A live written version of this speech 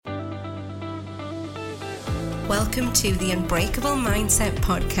welcome to the Unbreakable Mindset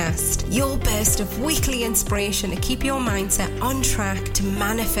Podcast, your burst of weekly inspiration to keep your mindset on track to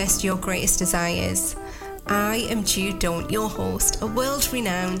manifest your greatest desires. I am Jude Don't, your host, a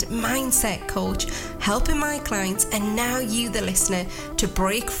world-renowned mindset coach, helping my clients and now you, the listener, to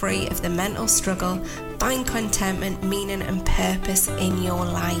break free of the mental struggle, find contentment, meaning and purpose in your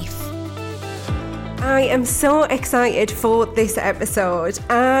life. I am so excited for this episode.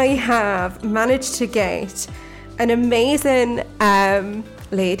 I have managed to get an amazing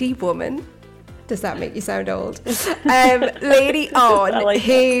woman. Does that make you sound old? Lady on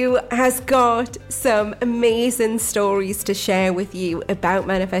who has got some amazing stories to share with you about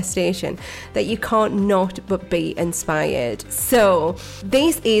manifestation that you can't not but be inspired. So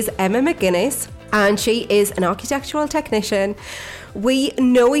this is Emma McGuiness, and she is an architectural technician. We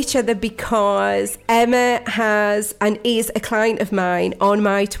know each other because Emma has and is a client of mine on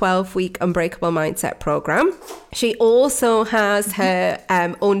my 12-week Unbreakable Mindset program. She also has her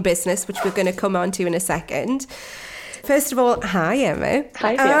own business, which we're going to come on to in a second. First of all, hi Emma.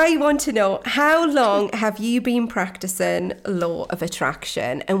 Hi there. I want to know, how long have you been practicing law of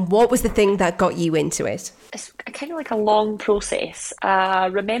attraction, and what was the thing that got you into it? It's kind of like a long process. I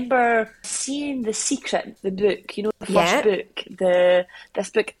remember seeing The Secret, the book, the first book. This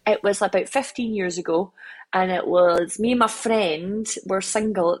book, it was about 15 years ago, and it was me and my friend were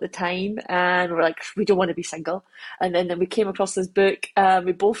single at the time, and we're like, we don't want to be single. And then we came across this book, and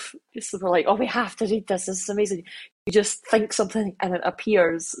we both just were like, oh, we have to read this. This is amazing. You just think something and it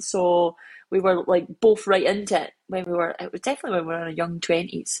appears. So we were like both right into it it was definitely when we were in our young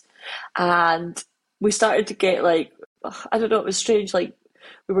 20s. And we started to get like, I don't know, it was strange. Like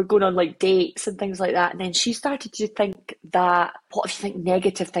we were going on like dates and things like that. And then she started to think that, what if you think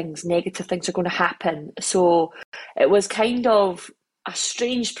negative things are going to happen? So it was kind of a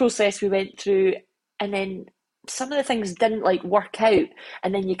strange process we went through. And then some of the things didn't like work out.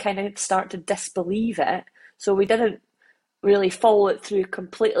 And then you kind of start to disbelieve it. So we didn't really follow it through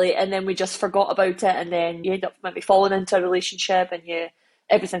completely, and then we just forgot about it, and then you end up maybe falling into a relationship and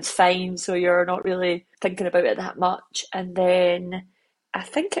everything's fine, so you're not really thinking about it that much. And then I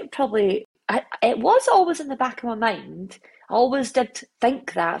think it was always in the back of my mind. I always did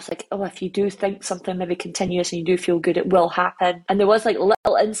think that. It's like, oh, if you do think something maybe continuous and you do feel good, it will happen. And there was like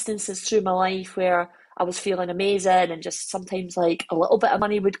little instances through my life where I was feeling amazing, and just sometimes like a little bit of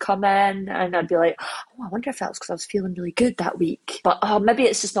money would come in and I'd be like, oh, I wonder if that was because I was feeling really good that week. But maybe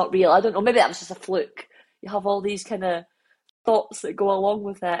it's just not real. I don't know. Maybe that was just a fluke. You have all these kind of thoughts that go along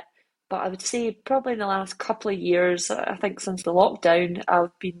with it. But I would say probably in the last couple of years, I think since the lockdown,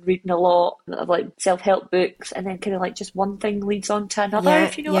 I've been reading a lot of like self-help books, and then kind of like just one thing leads on to another,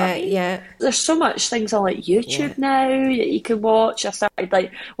 if you know what I mean. Yeah. There's so much things on like YouTube now that you can watch. I started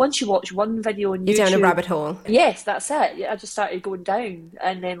like, once you watch one video on YouTube, you're down a rabbit hole. Yes, that's it. I just started going down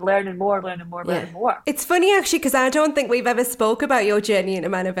and then learning more. It's funny actually, because I don't think we've ever spoke about your journey into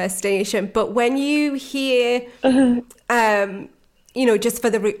manifestation, but when you hear just for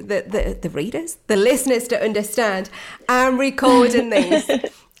the readers, the listeners to understand, I'm recording these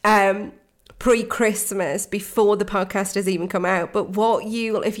pre-Christmas, before the podcast has even come out. But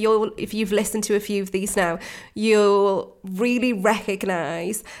if you've listened to a few of these now, you'll really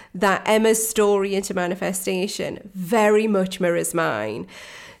recognise that Emma's story into manifestation very much mirrors mine.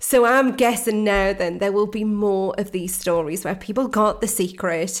 So I'm guessing now then there will be more of these stories where people got the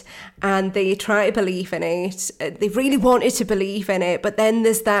secret and they try to believe in it. They really wanted to believe in it, but then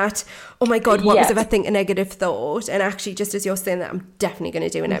there's that, oh my God, what was if I think a negative thought? And actually, just as you're saying that, I'm definitely going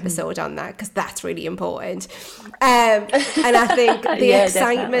to do an episode on that, because that's really important. And I think the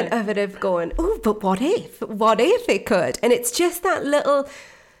excitement definitely of going, oh, but what if it could? And it's just that little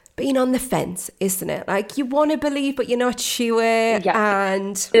being on the fence, isn't it? Like, you want to believe, but you're not sure.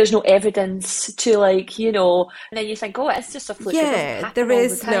 And there's no evidence to and then you think, oh, it's just a fluke. Yeah, there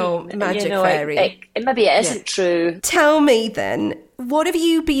is no magic fairy. Maybe it isn't true. Tell me then, what have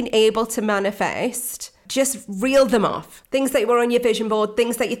you been able to manifest? Just reel them off. Things that were on your vision board,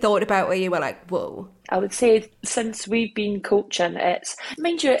 things that you thought about where you were like, whoa. I would say since we've been coaching, it's,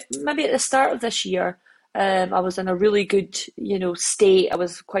 mind you, maybe at the start of this year, I was in a really good, state. I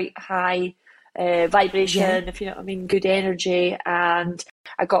was quite high vibration, if you know what I mean, good energy. And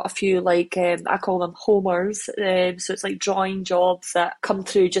I got a few, I call them homers. So it's like drawing jobs that come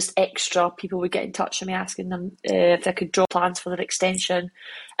through just extra. People would get in touch with me asking them if they could draw plans for their extension.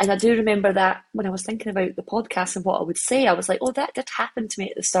 And I do remember that when I was thinking about the podcast and what I would say, I was like, oh, that did happen to me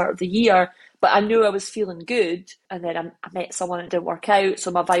at the start of the year. But I knew I was feeling good. And then I met someone that didn't work out. So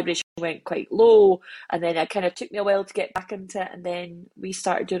my vibration went quite low. And then it kind of took me a while to get back into it. And then we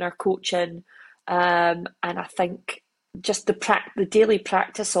started doing our coaching. And I think just the daily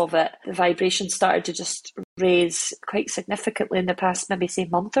practice of it, the vibration started to just raise quite significantly in the past, maybe say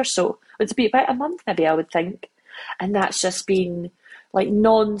month or so. It would be about a month, maybe, I would think. And that's just been like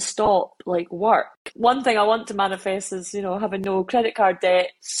non-stop like work. One thing I want to manifest is, having no credit card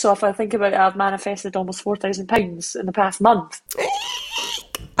debt. So if I think about it, I've manifested almost £4,000 in the past month.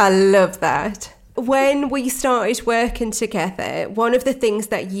 I love that. When we started working together, one of the things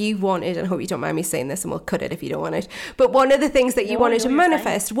that you wanted, and I hope you don't mind me saying this and we'll cut it if you don't want it, but one of the things that you wanted to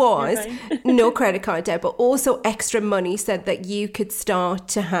manifest was no credit card debt, but also extra money so that you could start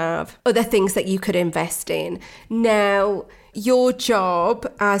to have other things that you could invest in. Now, your job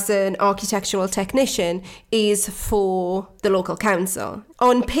as an architectural technician is for the local council.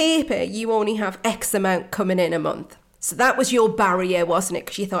 On paper, you only have X amount coming in a month. So that was your barrier, wasn't it?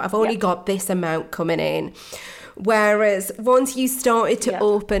 Because you thought, I've only got this amount coming in. Whereas once you started to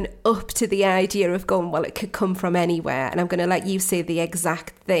open up to the idea of going, well, it could come from anywhere. And I'm going to let you say the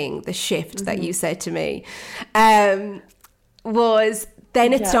exact thing, the shift that you said to me, was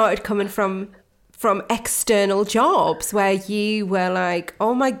then it started coming from external jobs where you were like,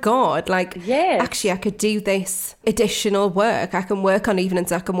 oh my God, actually I could do this additional work. I can work on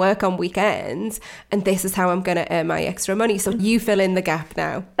evenings, I can work on weekends, and this is how I'm going to earn my extra money. So you fill in the gap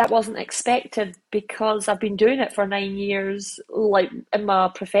now. That wasn't expected because I've been doing it for 9 years, like in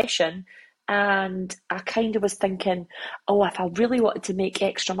my profession. And I kind of was thinking, if I really wanted to make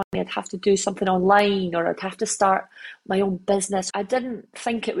extra money, I'd have to do something online or I'd have to start my own business. I didn't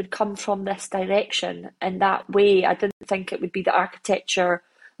think it would come from this direction in that way. I didn't think it would be the architecture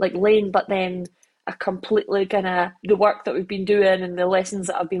lane, but then the work that we've been doing and the lessons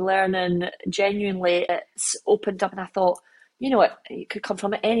that I've been learning, genuinely, it's opened up and I thought, you know what, it could come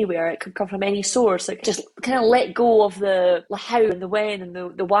from anywhere, it could come from any source. Like, just kind of let go of the how and the when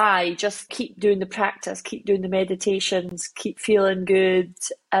and the why. Just keep doing the practice, keep doing the meditations, keep feeling good,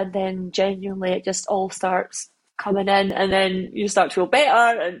 and then genuinely it just all starts coming in, and then you start to feel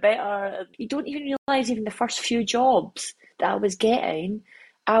better and better. You don't even realise even the first few jobs that I was getting,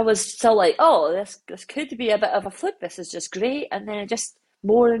 I was still like, this could be a bit of a fluke, this is just great. And then it just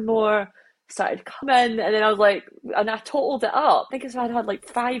more and more started coming, and then I was like, and I totaled it up. I think it's I'd had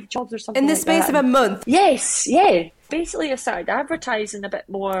 5 jobs or something in the space of a month. Yes, yeah. Basically, I started advertising a bit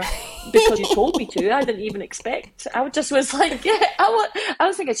more because you told me to. I didn't even expect. I just was like, I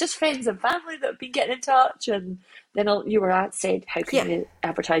was thinking it's just friends and family that have been getting in touch, and then you were said, how can you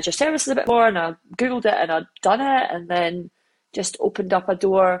advertise your services a bit more? And I googled it and I'd done it, and then just opened up a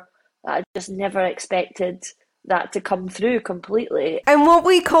door that I just never expected that to come through completely. And what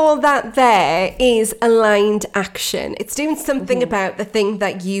we call that there is aligned action. It's doing something about the thing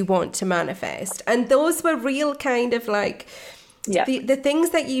that you want to manifest. And those were real kind of the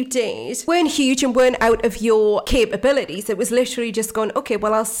things that you did weren't huge and weren't out of your capabilities. It was literally just going, okay,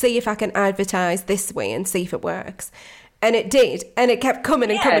 well, I'll see if I can advertise this way and see if it works. And it did. And it kept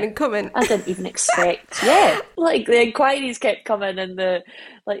coming and coming and coming. I didn't even expect. The inquiries kept coming and the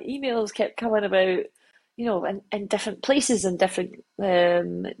emails kept coming about, in different places and different,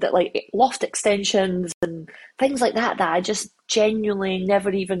 loft extensions and things like that I just genuinely never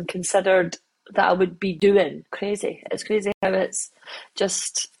even considered that I would be doing. Crazy. It's crazy how it's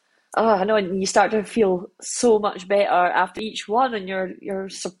just, I know, and you start to feel so much better after each one, and you're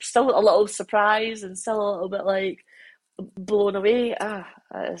still a little surprised and still a little bit blown away.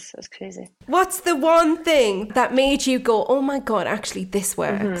 It's crazy. What's the one thing that made you go, oh my God, actually this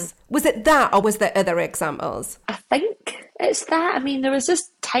works? Was it that, or was there other examples? I think it's that. I mean, there was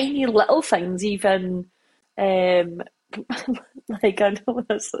just tiny little things, even I know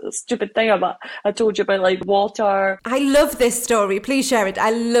that's a stupid thing I told you about water. I love this story. Please share it.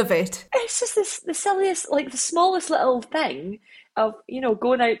 I love it. It's just the silliest, the smallest little thing of,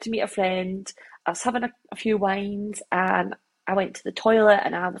 going out to meet a friend. I was having a few wines and I went to the toilet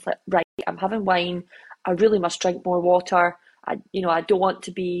and I was like, right, I'm having wine. I really must drink more water. I don't want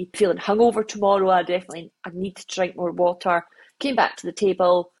to be feeling hungover tomorrow. I need to drink more water. Came back to the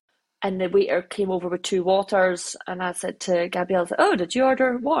table and the waiter came over with 2 waters, and I said to Gabrielle, oh, did you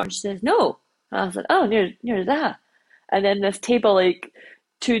order water? She says, no. And I was like, oh, near that. And then this table,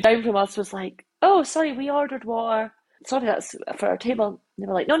 2 down from us was like, oh, sorry, we ordered water. Sorry, that's for our table. And they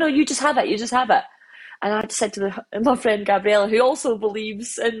were like, no, you just have it. And I said to my friend Gabriella, who also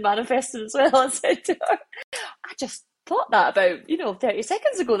believes in manifesting as well, I said to her, I just thought that about, 30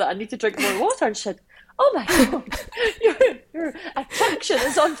 seconds ago that I need to drink more water. And she said, oh my God, your attraction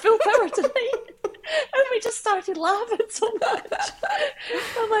is on full power tonight. And we just started laughing so much.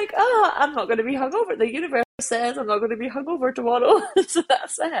 I'm like, oh, I'm not going to be hungover. The universe says I'm not going to be hungover tomorrow. So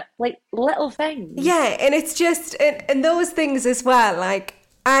that's it. Like little things. Yeah, and it's just, and those things as well, like,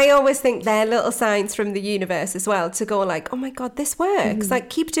 I always think they're little signs from the universe as well to go like, oh my God, this works. Like,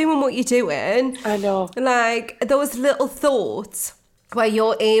 keep doing what you're doing. I know. Like, those little thoughts where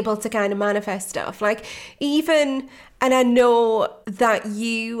you're able to kind of manifest stuff. Like, even, and I know that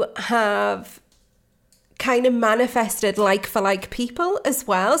you have kind of manifested like for like people as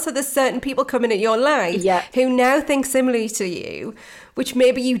well. So there's certain people coming in your life who now think similarly to you, which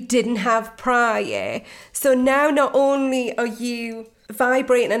maybe you didn't have prior. So now not only are you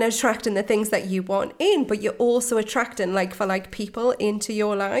vibrating and attracting the things that you want in, but you're also attracting like for like people into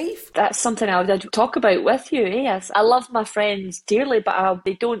your life. That's something I would talk about with you. Yes, I love my friends dearly, but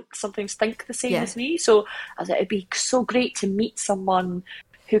they don't sometimes think the same as me. So I was like, it'd be so great to meet someone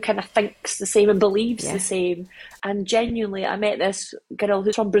who kind of thinks the same and believes the same. And genuinely, I met this girl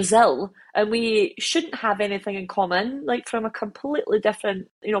who's from Brazil, and we shouldn't have anything in common, like from a completely different,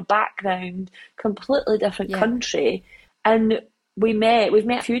 background, completely different country. And we've met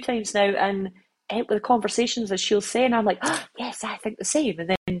a few times now, and with the conversations that she'll say, and I'm like, oh, yes, I think the same.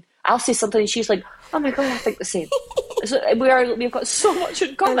 And then I'll say something, and she's like, oh my God, I think the same. So we've got so much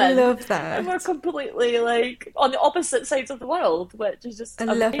in common. I love that. And we're completely like on the opposite sides of the world, which is just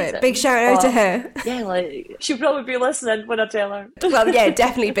amazing. Love it. Big shout out to her. Yeah, like she'll probably be listening when I tell her. Well, yeah,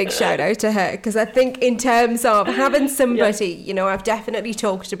 definitely big shout out to her, because I think in terms of having somebody, I've definitely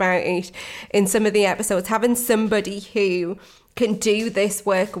talked about it in some of the episodes, having somebody who can do this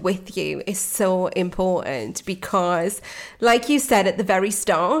work with you is so important, because like you said at the very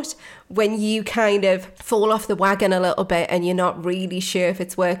start, when you kind of fall off the wagon a little bit and you're not really sure if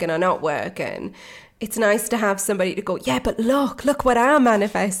it's working or not working, it's nice to have somebody to go, yeah, but look what I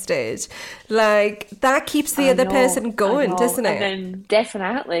manifested. Like, that keeps the other person going, doesn't it? And then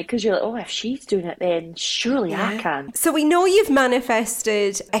definitely, because you're like, oh, if she's doing it, then surely I can. So we know you've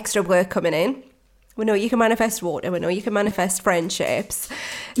manifested extra work coming in. We know you can manifest water. We know you can manifest friendships.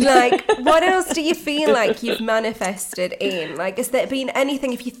 Like, what else do you feel like you've manifested in? Like, has there been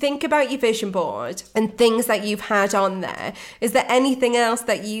anything, if you think about your vision board and things that you've had on there, is there anything else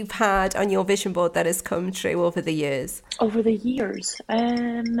that you've had on your vision board that has come true over the years? Over the years?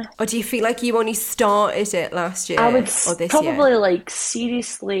 Or do you feel like you only started it last year I would or this probably year? like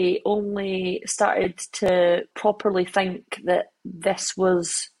seriously only started to properly think that this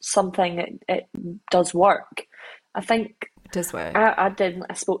was something it does work. I think it does work.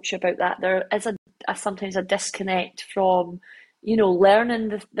 I spoke to you about that. There is sometimes a disconnect from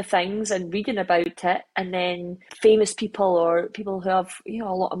learning the things and reading about it, and then famous people or people who have a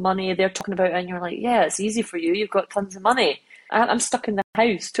lot of money, they're talking about it, and you're like, yeah, it's easy for you. You've got tons of money. I'm stuck in the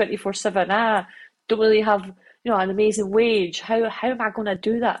house 24/7. I don't really have an amazing wage. How am I going to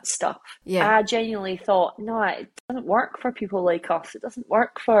do that stuff? Yeah. I genuinely thought, no, it doesn't work for people like us. It doesn't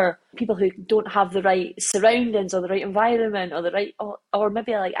work for people who don't have the right surroundings or the right environment or the right, or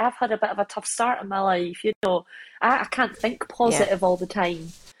maybe like I've had a bit of a tough start in my life. I can't think positive all the time.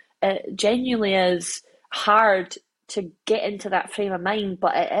 It genuinely is hard to get into that frame of mind,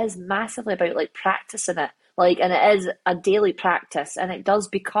 but it is massively about like practicing it. And it is a daily practice, and it does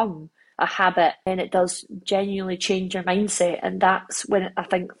become a habit, and it does genuinely change your mindset, and that's when I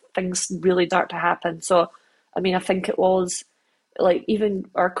think things really start to happen. So I think it was like even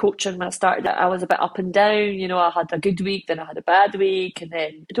our coaching when I started it, I was a bit up and down. I had a good week, then I had a bad week, and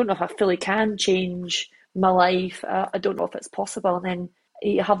then I don't know if I fully can change my life. I don't know if it's possible, and then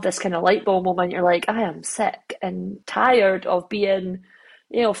you have this kind of light bulb moment. You're like, I am sick and tired of being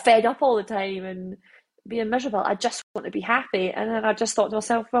fed up all the time and being miserable. I just want to be happy. And then I just thought to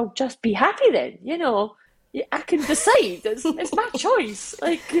myself, well, just be happy then. I can decide. It's my choice.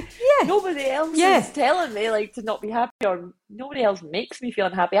 Nobody else is telling me to not be happy, or nobody else makes me feel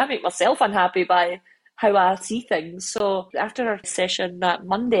unhappy. I make myself unhappy by how I see things. So after our session that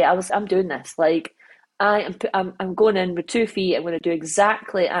Monday, I'm doing this. I'm going in with 2 feet. I'm going to do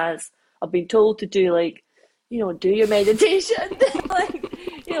exactly as I've been told to do. Do your meditation.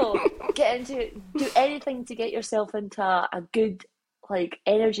 Get into do anything to get yourself into a good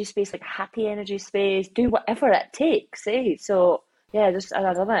energy space, happy energy space. Do whatever it takes, So yeah, and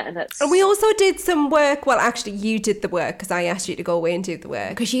I done it, and we also did some work. Well, actually, you did the work because I asked you to go away and do the work,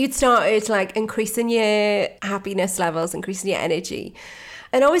 because you'd started increasing your happiness levels, increasing your energy,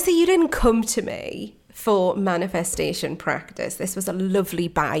 and obviously you didn't come to me for manifestation practice. This was a lovely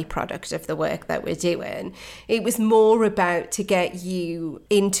byproduct of the work that we're doing. It was more about to get you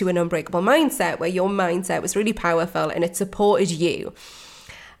into an unbreakable mindset where your mindset was really powerful and it supported you.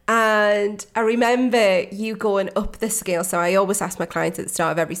 And I remember you going up the scale. So I always ask my clients at the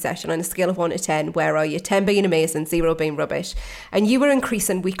start of every session, on a scale of 1 to 10, where are you? 10 being amazing, 0 being rubbish. And you were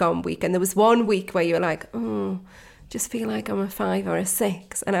increasing week on week. And there was one week where you were like, just feel like I'm a 5 or a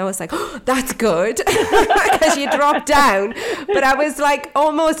 6. And I was like, oh, that's good, because you dropped down. But I was like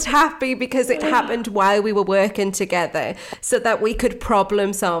almost happy because it happened while we were working together, so that we could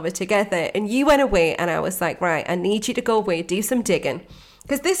problem solve it together. And you went away and I was like, right, I need you to go away, do some digging.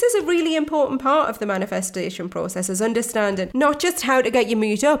 Because this is a really important part of the manifestation process, is understanding not just how to get your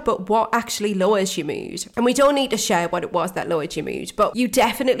mood up, but what actually lowers your mood. And we don't need to share what it was that lowered your mood, but you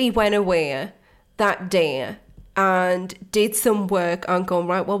definitely went away that day and did some work on going,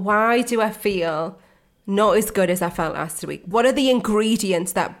 right, well, why do I feel not as good as I felt last week? What are the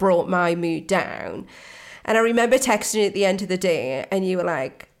ingredients that brought my mood down? And I remember texting you at the end of the day and you were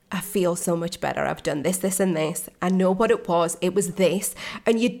like, I feel so much better. I've done this, this and this. I know what it was. It was this.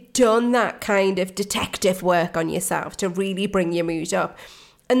 And you'd done that kind of detective work on yourself to really bring your mood up.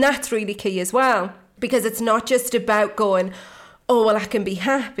 And that's really key as well, because it's not just about going, oh, well, I can be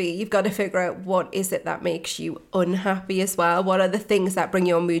happy. You've got to figure out what is it that makes you unhappy as well. What are the things that bring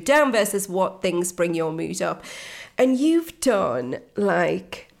your mood down versus what things bring your mood up? And you've done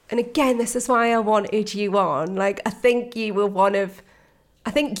and again, this is why I wanted you on. I think you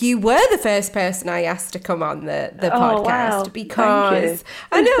were the first person I asked to come on the podcast. Wow. Because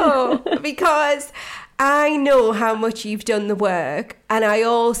I know, because I know how much you've done the work, and I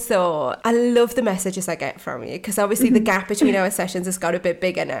love the messages I get from you, because obviously the gap between our sessions has got a bit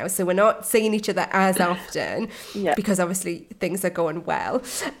bigger now, so we're not seeing each other as often, because obviously things are going well,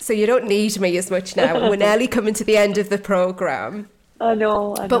 so you don't need me as much now, and we're nearly coming to the end of the programme. I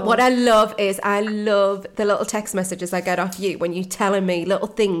know. But what I love the little text messages I get off you when you're telling me little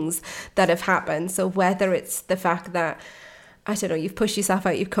things that have happened. So whether it's the fact that, I don't know, you've pushed yourself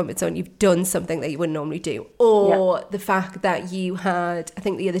out of your comfort zone, you've done something that you wouldn't normally do, or the fact that you had, I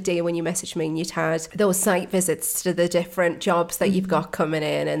think the other day when you messaged me and you'd had those site visits to the different jobs that you've got coming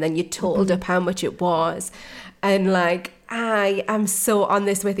in, and then you totaled up how much it was. And I am so on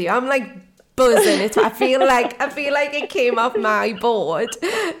this with you. I'm buzzing. I feel like it came off my board.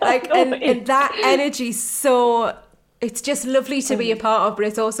 And that energy, so it's just lovely to be a part of, but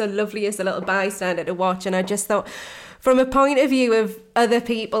it's also lovely as a little bystander to watch. And I just thought, from a point of view of other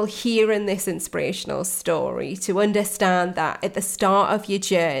people hearing this inspirational story, to understand that at the start of your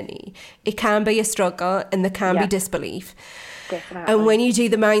journey, it can be a struggle and there can be disbelief. Definitely. And when you do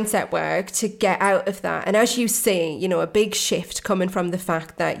the mindset work to get out of that, and as you say, a big shift coming from the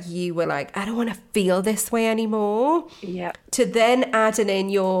fact that you were like, I don't want to feel this way anymore, to then adding in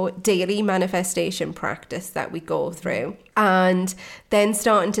your daily manifestation practice that we go through, and then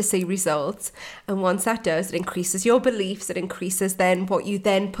starting to see results. And once that does, it increases your beliefs, it increases then what you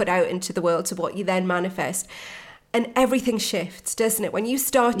then put out into the world, to what you then manifest. And everything shifts, doesn't it? When you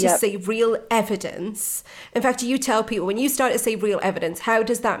start to see real evidence. In fact, you tell people, when you start to see real evidence, how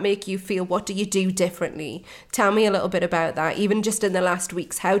does that make you feel? What do you do differently? Tell me a little bit about that. Even just in the last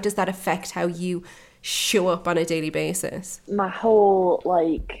weeks, how does that affect how you show up on a daily basis? My whole,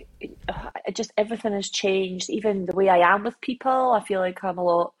 just everything has changed. Even the way I am with people, I feel like I'm a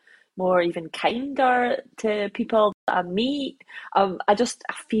lot more even kinder to people that I meet. I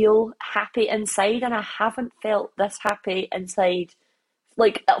feel happy inside, and I haven't felt this happy inside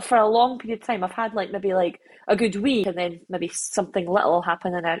for a long period of time. I've had maybe a good week, and then maybe something little will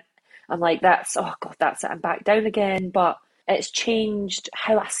happen, and I'm like, that's it, I'm back down again. But it's changed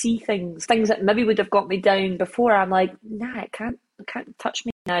how I see things that maybe would have got me down before. I'm like, nah, it can't touch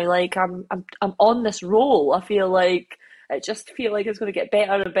me now. I'm on this roll. I just feel like it's going to get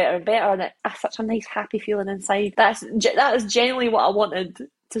better and better and better, and it's such a nice, happy feeling inside. That is genuinely what I wanted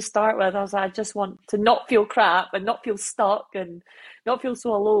to start with. I just want to not feel crap and not feel stuck and not feel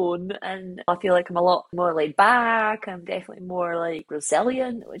so alone. And I feel like I'm a lot more laid back. I'm definitely more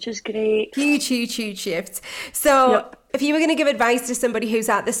resilient, which is great. Huge shifts. So if you were going to give advice to somebody who's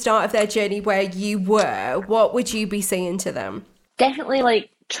at the start of their journey where you were, what would you be saying to them?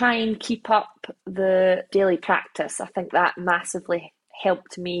 Definitely try and keep up the daily practice. I think that massively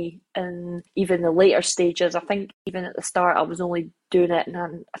helped me in even the later stages. I think even at the start I was only doing it, and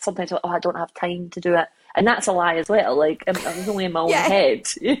then sometimes I don't have time to do it, and that's a lie as well. I was only in my own head.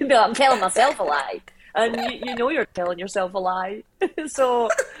 I'm telling myself a lie, and you're telling yourself a lie. So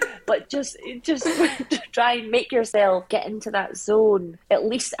just try and make yourself get into that zone. At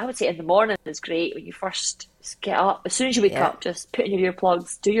least I would say in the morning is great. When you first get up, as soon as you wake up, just put in your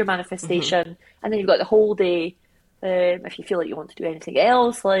earplugs, do your manifestation, and then you've got the whole day. If you feel like you want to do anything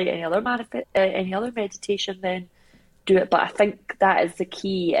else, like any other meditation, then do it. But I think that is the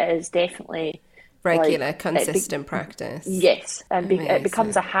key, is definitely regular, like consistent practice. Yes, and it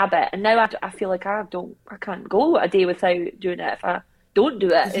becomes a habit. And now I feel like I can't go a day without doing it. If I don't do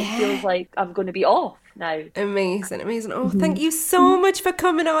it, it feels like I'm going to be off now. Amazing. Oh, thank you so much for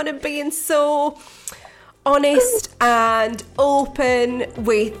coming on and being so honest and open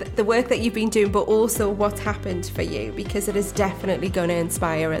with the work that you've been doing, but also what's happened for you, because it is definitely going to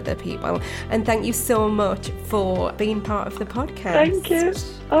inspire other people. And thank you so much for being part of the podcast. Thank you.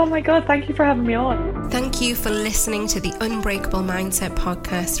 Oh my God, thank you for having me on. Thank you for listening to the Unbreakable Mindset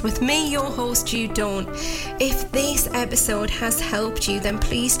podcast with me, your host, You Don't. If this episode has helped you, then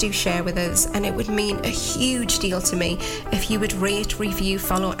please do share with us, and it would mean a huge deal to me if you would rate, review,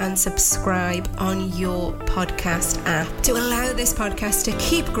 follow and subscribe on your podcast app to allow this podcast to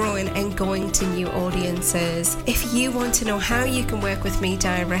keep growing and going to new audiences. If you want to know how you can work with me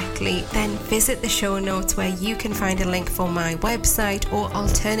directly, then visit the show notes where you can find a link for my website, or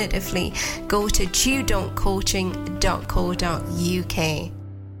alternatively go to judon'tcoaching.co.uk.